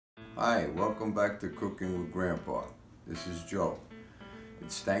Hi, welcome back to Cooking with Grandpa. This is Joe.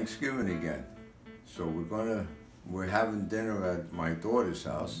 It's Thanksgiving again, so we're having dinner at my daughter's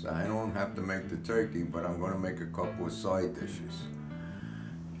house. I don't have to make the turkey, but I'm gonna make a couple of side dishes.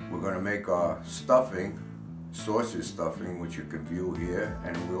 We're gonna make our stuffing, sausage stuffing, which you can view here,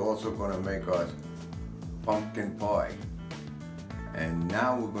 and we're also gonna make our pumpkin pie. And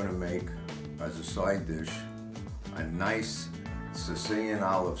now we're gonna make, as a side dish, a nice Sicilian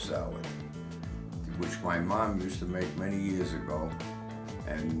olive salad, which my mom used to make many years ago,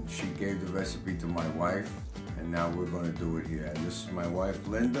 and she gave the recipe to my wife, and now we're going to do it here. And this is my wife,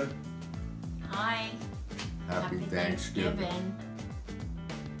 Linda. Hi. Happy Thanksgiving.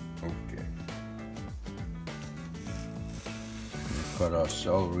 Okay. We'll cut our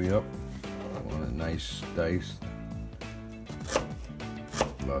celery up. I want a nice dice,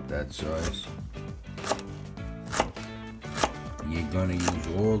 about that size. You're gonna use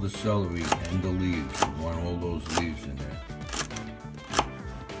all the celery and the leaves. You want all those leaves in there.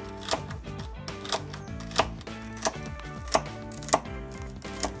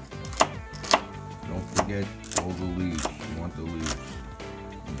 Don't forget all the leaves. You want the leaves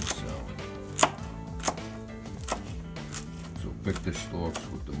in the salad. So pick the stalks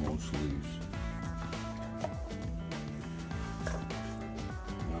with the most leaves.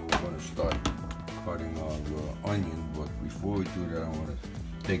 Now we're gonna start cutting our onion, but before we do that, I want to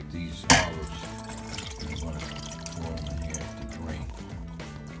take these olives and I'm going to throw them in here to drain.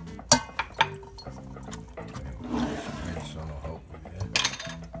 This rinse will help with that.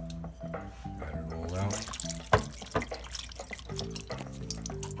 Got it all out.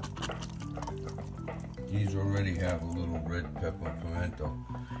 These already have a little red pepper and pimento,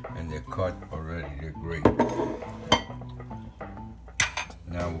 and they're cut already. They're great.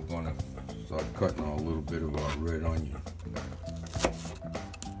 Now we're going to start cutting a little bit of our red onion.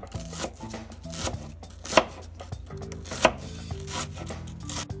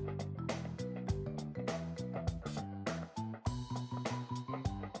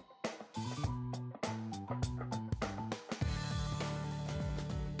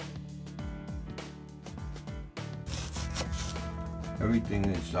 Everything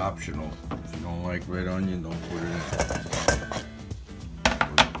is optional. If you don't like red onion, don't put it in.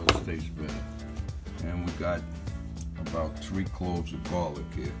 It tastes better. And we got about 3 cloves of garlic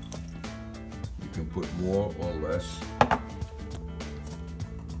here. You can put more or less.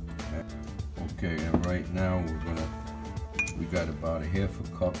 Okay, and right now we got about a half a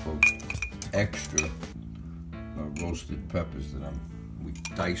cup of extra roasted peppers that we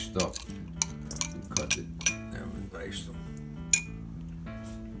diced up. We cut them and diced them.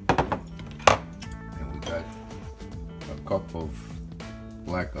 And we got a cup of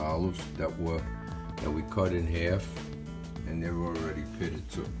black olives that we cut in half, and they're already pitted.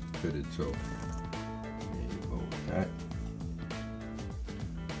 So there you go with that.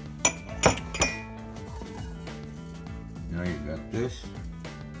 Now you got this,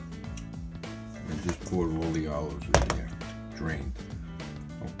 and just poured all the olives in there, drained.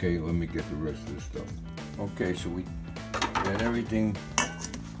 Okay, let me get the rest of the stuff. Okay, so we got everything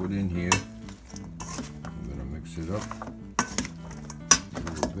put in here. I'm gonna mix it up a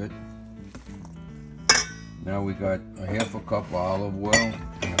little bit. Now we got a half a cup of olive oil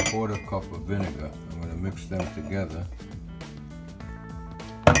and a quarter cup of vinegar. I'm going to mix them together.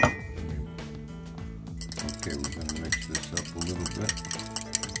 Okay, we're going to mix this up a little bit.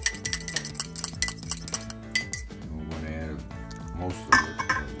 And we're going to add most of it.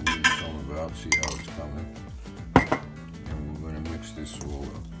 We'll leave some of it out, see how it's coming. And we're going to mix this all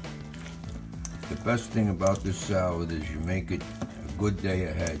up. The best thing about this salad is you make it a good day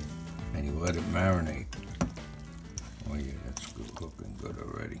ahead and you let it marinate. Oh yeah, that's good, looking good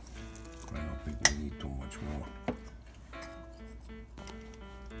already. I don't think we need too much more.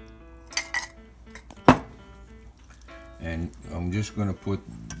 And I'm just going to put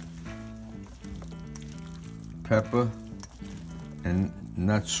pepper and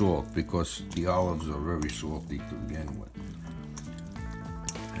not salt, because the olives are very salty to begin with.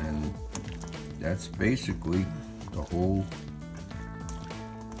 And that's basically the whole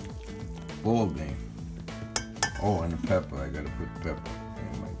ball game. Oh, and the pepper, I gotta put pepper.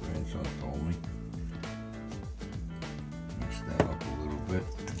 And my grandson told me. Mix that up a little bit.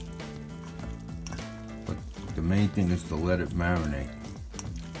 But the main thing is to let it marinate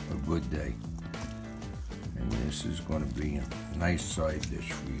a good day. And this is gonna be a nice side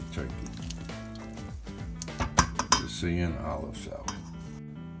dish for your turkey. Sicilian Olive Salad.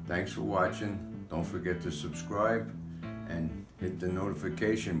 Thanks for watching. Don't forget to subscribe and hit the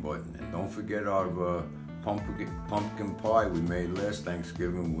notification button. And don't forget our pumpkin pie we made last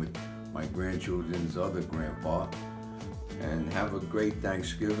Thanksgiving with my grandchildren's other grandpa. And have a great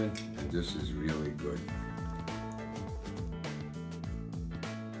Thanksgiving, and this is really good.